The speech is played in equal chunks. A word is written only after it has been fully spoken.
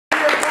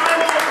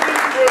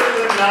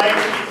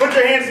tonight. Put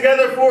your hands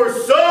together for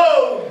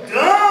So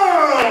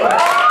Dumb!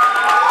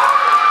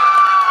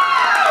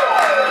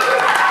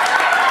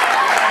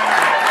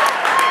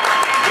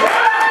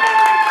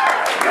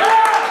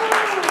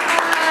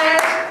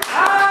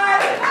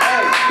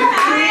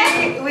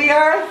 We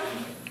are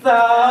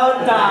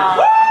so dumb.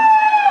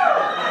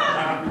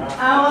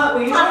 What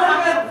we want to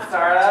get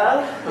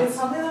started is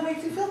something that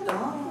makes you feel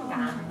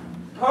dumb.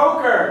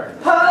 Poker.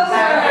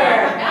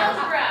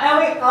 Algebra. And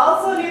we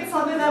also need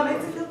something that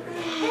makes you feel pretty.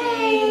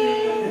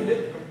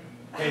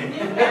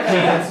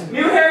 Hey.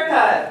 New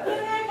haircut.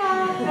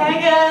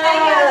 Thank you.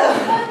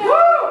 Woo!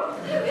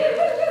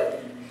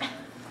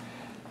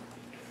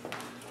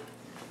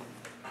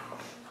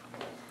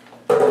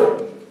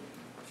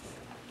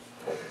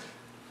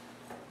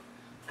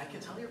 I can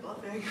tell you're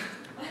bluffing.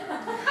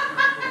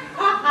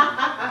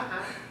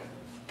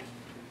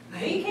 No,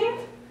 you can't.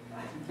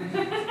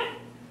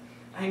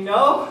 I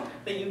know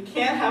that you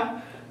can't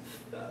have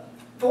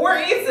 4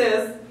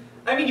 aces.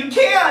 I mean, you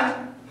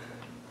can.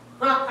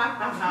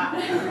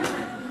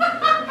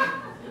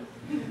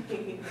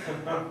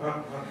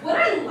 Would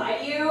I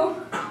let you?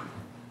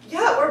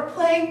 Yeah, we're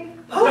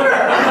playing poker.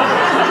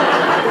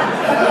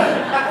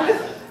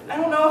 I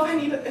don't know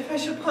if I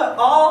should put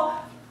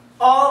all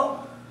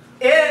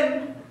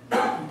in,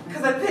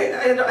 because I think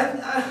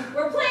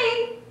We're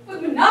playing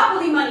with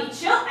Monopoly money.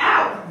 Chill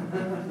out.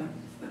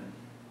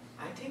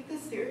 I take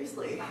this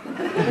seriously.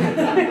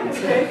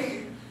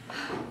 Okay.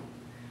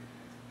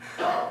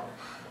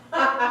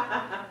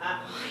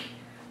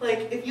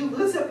 Like, if you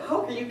lose at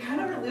poker, you kind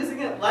of are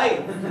losing at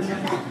life.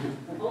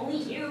 Only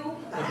you.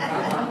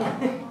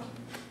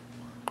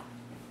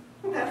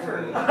 That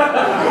hurt.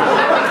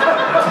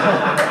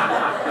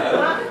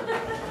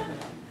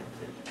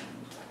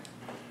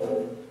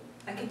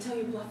 I can tell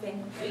you're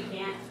bluffing. No, you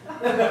can't.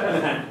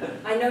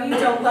 I know you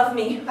don't love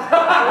me. Okay.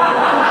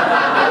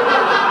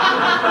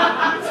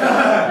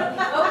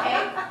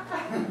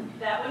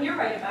 That one you're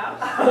right about.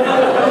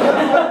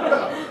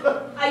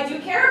 I do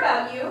care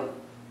about you,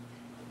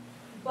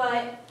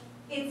 but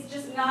it's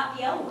just not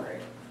the L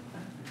word.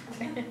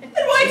 Then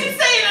why'd you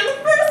say it in the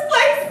first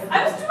place?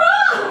 I was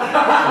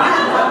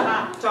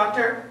drunk!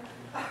 Doctor,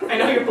 I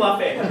know you're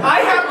bluffing. I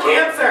have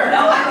cancer.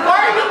 No,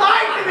 why are you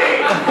lying to me?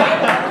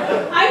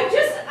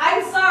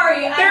 I'm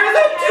sorry. There's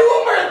a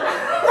tumor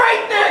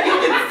right there. You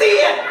can see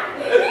it. I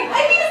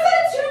mean, is that a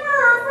tumor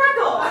or a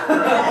freckle?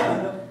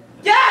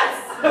 Yes,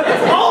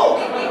 it's old.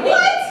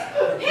 What?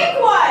 Pick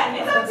one.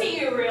 It's up to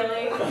you,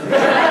 really.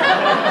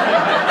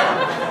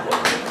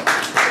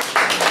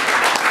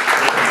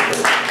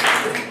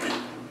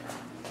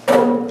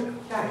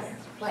 Guys,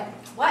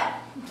 What?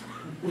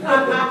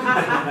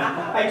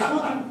 I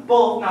told you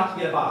both not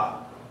to get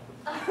Bob.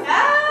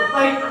 Ah.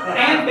 Like,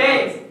 and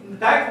babes.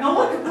 No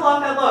one can pull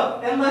off that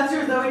look unless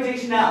you're Zoe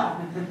Deschanel.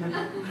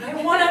 I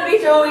want to be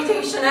Joey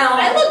Deschanel.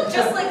 I look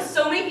just like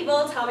so many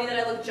people tell me that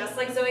I look just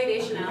like Zoe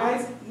Deschanel.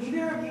 Guys,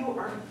 neither of you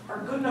are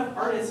good enough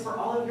artists for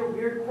all of your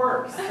weird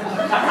quirks. You have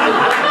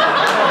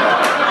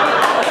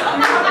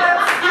that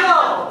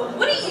skill.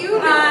 What do you do?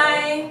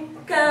 I'm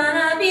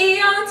gonna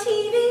be on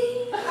TV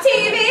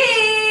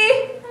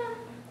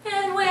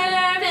and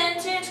wear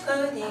vintage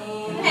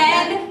clothing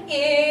And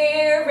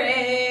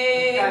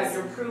earrings. Guys,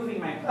 you're proving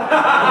my point.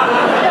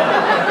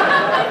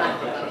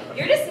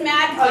 You're just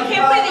mad because you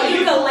can't play the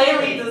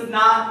ukulele. Does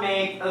not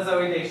make a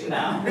Zoe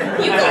Deschanel.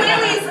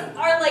 Ukuleles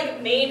are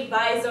like made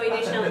by Zoe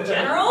Deschanel in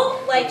general.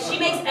 Like she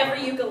makes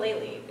every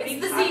ukulele. It's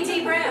the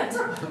ZT brand.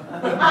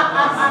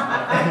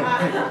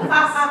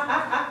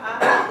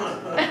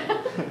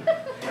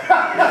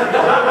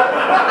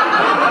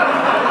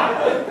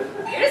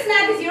 You're just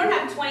mad because you don't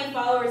have 20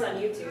 followers on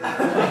YouTube.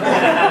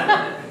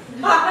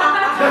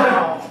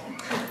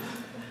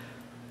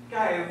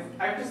 Guys,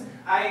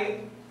 I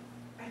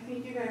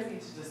think you guys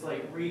need to just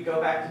like go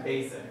back to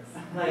basics.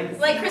 Like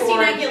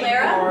Christina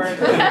Aguilera?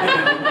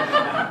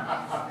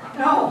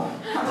 No,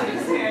 not like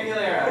Christina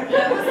Aguilera.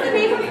 What was the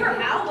name of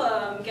her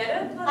album? Get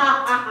Up the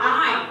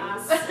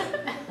Times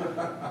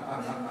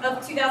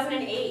of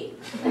 2008.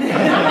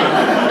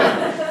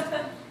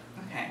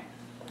 Okay,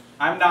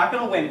 I'm not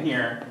gonna win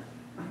here,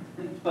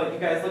 but you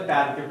guys look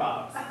bad with your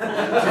bobs.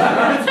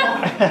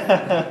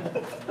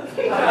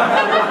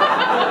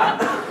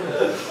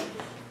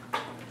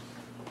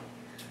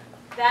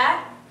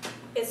 That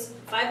is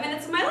 5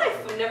 minutes of my life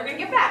I'm never gonna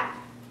get back.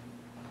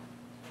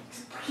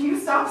 Can you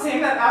stop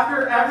saying that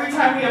after every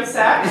time we have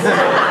sex?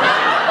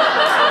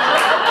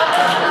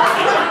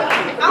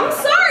 I'm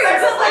sorry,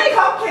 Sex but is like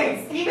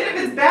cupcakes. Even if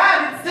it's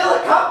bad, it's still a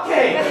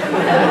cupcake.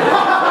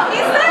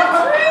 is that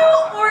true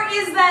or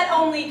is that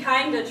only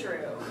kinda true?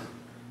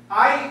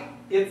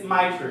 It's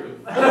my truth.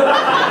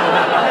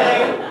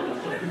 Okay?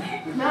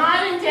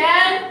 Mom and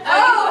Dad,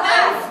 Oh,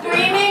 are you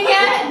screaming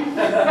yet?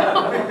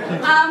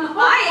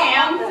 I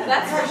am,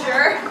 that's for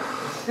sure.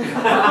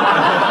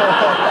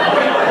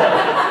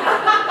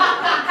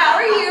 How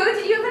are you?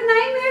 Did you have a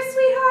nightmare,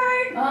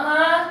 sweetheart?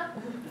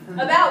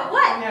 About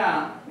what?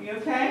 Yeah. You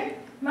okay?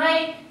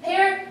 My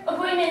hair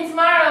appointment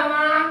tomorrow,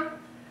 Mom.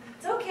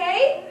 It's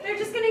okay. They're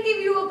just gonna give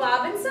you a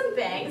bob and some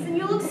bangs, and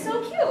you look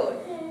so cute.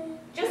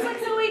 Just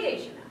like Zoe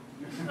Deschanel.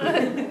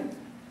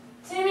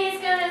 Timmy's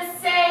gonna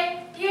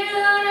say, you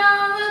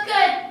don't look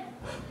good.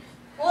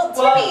 Well,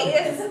 Timmy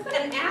is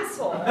an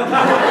asshole.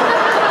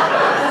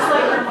 Just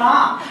like your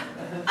mom.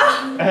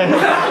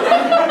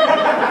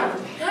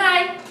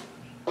 Hi.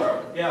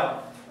 Yo.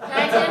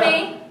 Hi,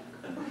 Timmy.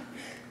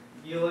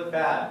 You look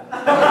bad.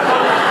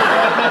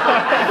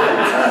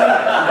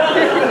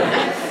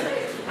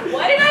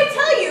 What did I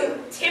tell you?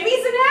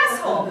 Timmy's an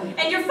asshole.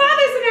 And your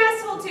father's an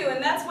asshole too,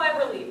 and that's why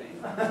we're leaving.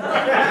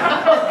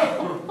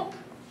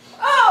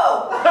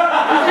 Oh!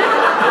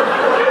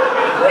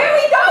 Where are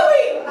we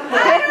going?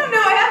 I don't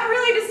know. I haven't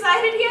really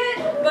decided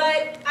yet,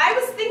 but I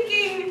was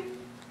thinking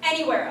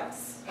anywhere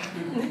else.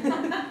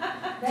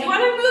 Do you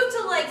want to move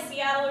to like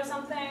Seattle or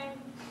something?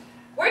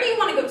 Where do you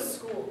want to go to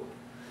school?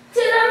 To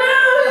the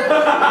moon!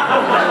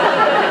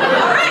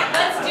 Alright,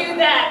 let's do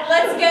that.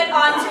 Let's get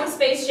onto a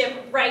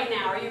spaceship right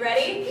now. Are you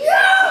ready?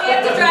 Yeah! We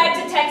have to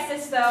drive to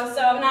Texas though,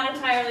 so I'm not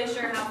entirely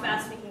sure how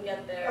fast we can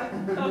get there.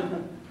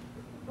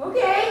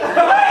 Okay.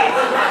 Wait!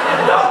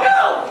 Don't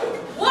go!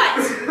 What?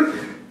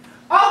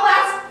 I'll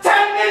last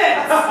 10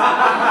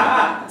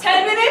 minutes!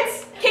 10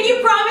 minutes? Can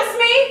you promise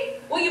me?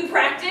 Will you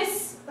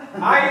practice?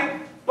 I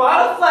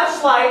bought a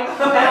fleshlight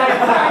and I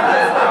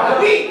practiced for a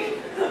week.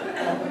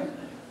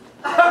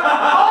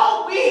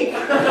 All week!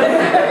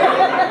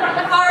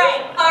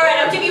 Alright,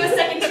 I'll give you a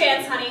second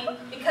chance, honey.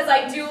 Because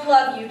I do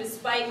love you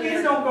despite Please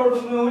your... don't go to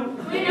the moon.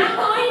 We're not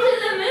going to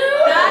the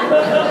moon. Done?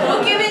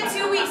 We'll give it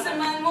 2 weeks and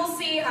then we'll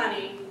see,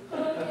 honey.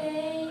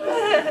 Okay.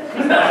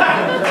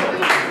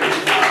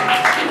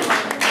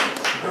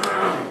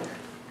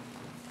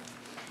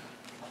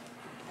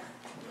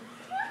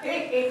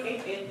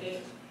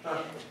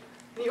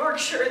 New York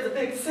sure is a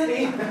big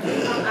city. Get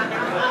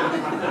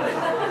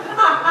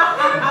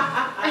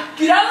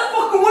out of the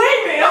fucking way,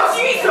 man! Oh,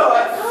 Jesus!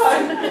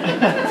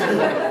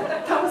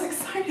 That was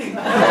exciting.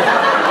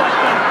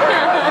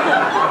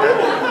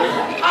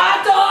 Hot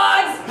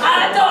dogs!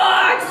 Hot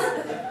dogs!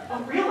 A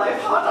real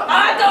life hot dog.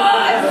 Hot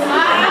dogs!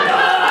 Hot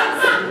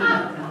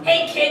dogs!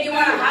 Hey kid, you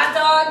want a hot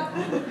dog?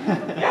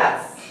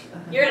 Yes.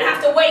 You're gonna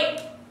have to wait.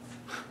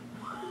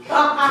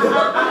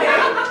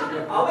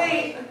 I'll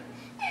wait.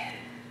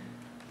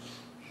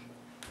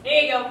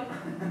 There you go.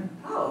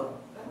 Oh,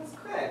 that was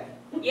quick.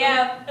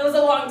 Yeah, it was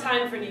a long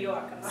time for New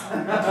York. I'm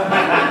sorry.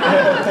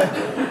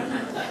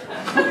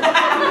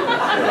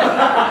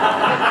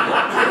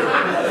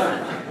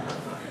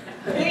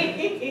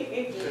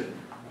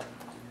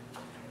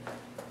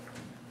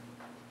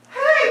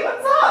 Hey,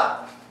 what's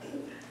up?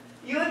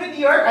 You live in New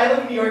York? I live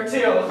in New York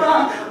too.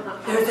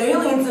 There's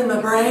aliens in my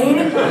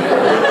brain.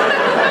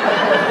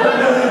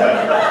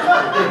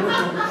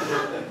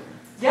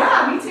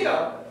 Yeah, me too.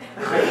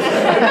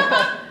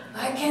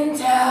 I can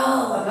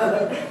tell. I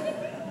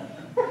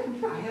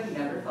have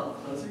never felt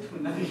closer to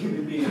another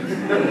human being.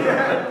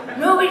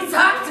 Nobody's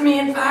talked to me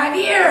in 5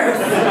 years.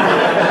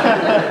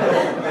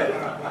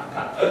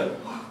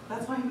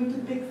 That's why I moved to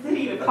the big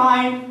city, to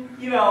find,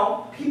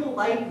 people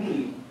like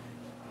me.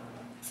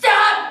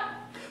 Stop!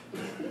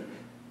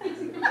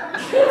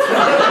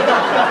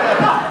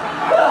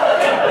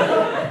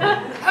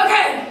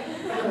 Okay.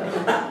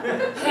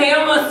 They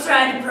almost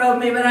tried to probe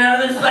me, but I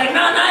was just like, no,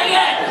 not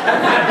yet.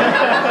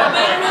 I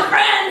made a new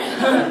friend.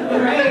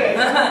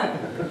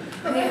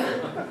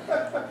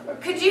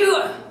 Could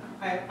you?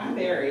 I'm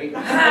Barry.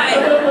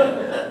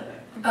 Hi.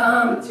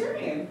 What's your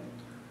name?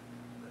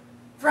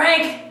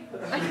 Frank.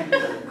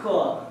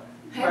 Cool.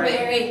 Hi,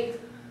 Barry.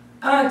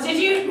 Did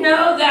you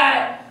know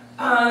that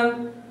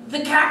the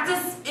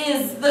cactus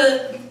is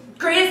the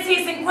greatest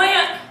tasting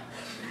plant?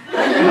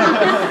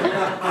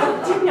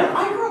 Didn't you?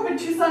 I grew up in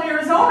Tucson,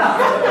 Arizona.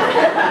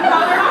 There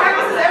are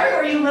cactuses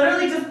everywhere. You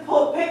literally just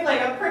pick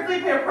like a prickly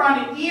pear prawn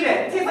and eat it.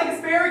 It tastes like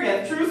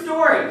asparagus. True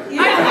story.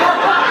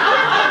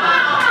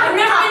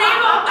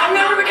 I've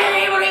never been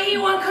able to eat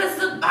one because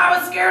I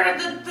was scared of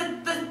the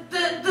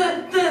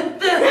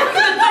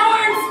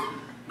thorns.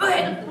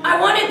 But I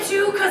wanted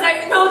to because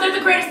I know they're the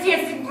greatest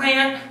tasting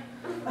plant.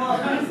 Well,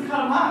 I just cut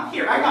them off.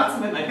 Here, I got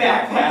some in my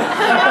backpack.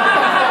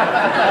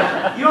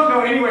 You don't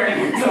go anywhere in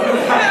here until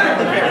it's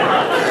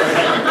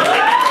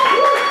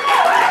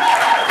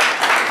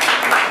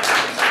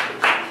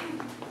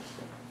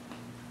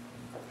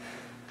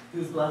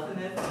Who's bluffing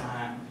this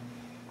time?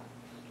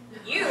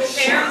 You,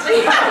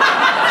 apparently.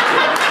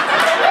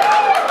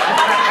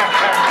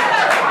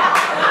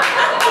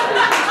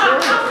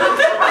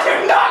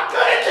 You're not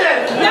good at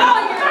this! No,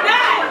 you're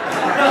not!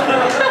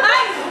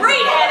 I'm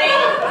great at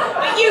it,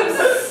 but you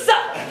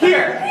suck!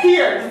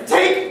 Here,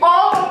 take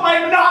all of my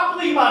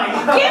Monopoly money!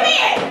 Give me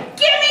it!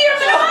 Give me your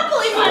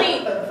Monopoly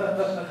money!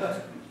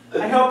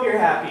 I hope you're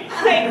happy.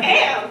 I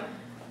am!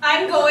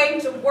 I'm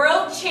going to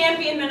World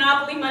Champion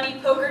Monopoly Money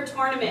Poker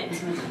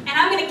Tournament, and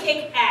I'm gonna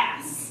kick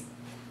ass.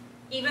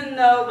 Even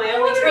though my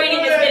only training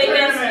has been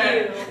against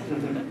you.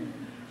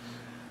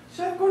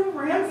 Chef Gordon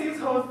Ramsay's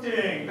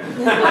hosting.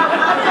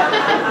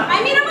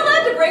 I mean, I'm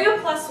allowed to bring a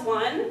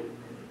 +1.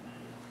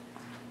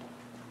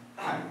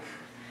 I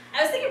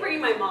was thinking bring you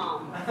my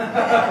mom.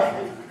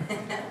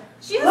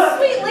 She's a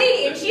sweet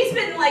lady, and she's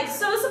been like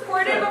so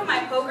supportive of my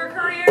poker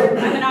career,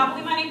 my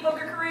Monopoly Money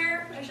poker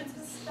career. I should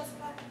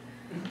specify.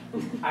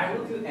 I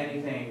will do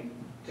anything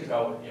to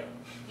go with you.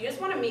 You just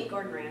want to meet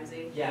Gordon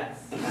Ramsay?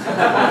 Yes.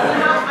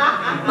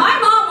 My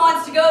mom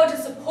wants to go to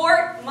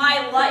support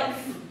my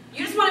life.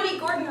 You just want to meet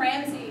Gordon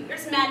Ramsay. You're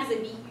just mad because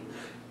I beat you.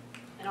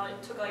 And I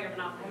took all your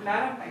Monopoly. I'm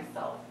mad at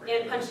myself.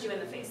 And punched you in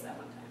the face that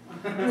one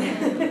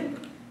time.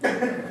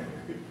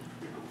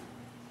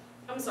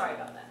 I'm sorry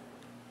about that.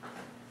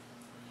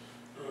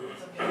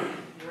 It's okay.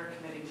 You were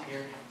committing to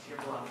your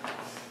bluff.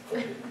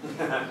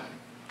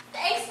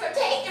 Thanks for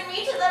taking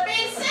me to the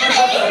big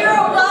city.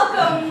 You're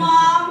welcome,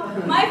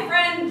 Mom. My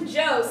friend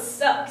Joe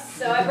sucks,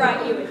 so I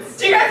brought you instead.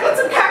 Do you guys want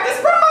some cactus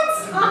prawns?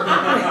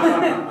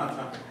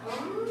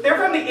 They're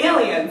from the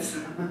aliens.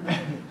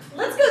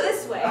 Let's go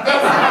this way.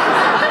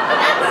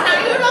 Now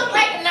you look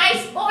like a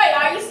nice boy.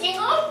 Are you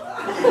single?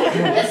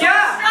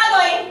 Yeah.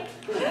 Struggling.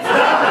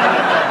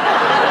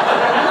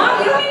 Mom,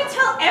 you don't need to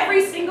tell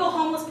every single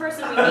homeless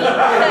person we meet.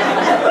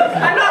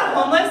 I'm not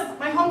homeless.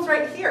 My home's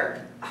right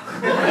here.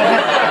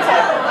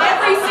 Tell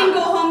every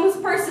single homeless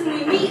person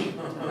we meet.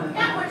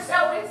 That was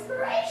so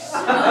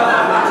inspirational. You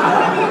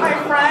want to meet my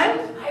friend?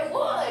 I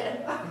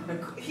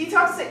would. He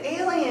talks to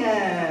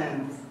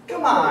aliens.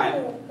 Come on.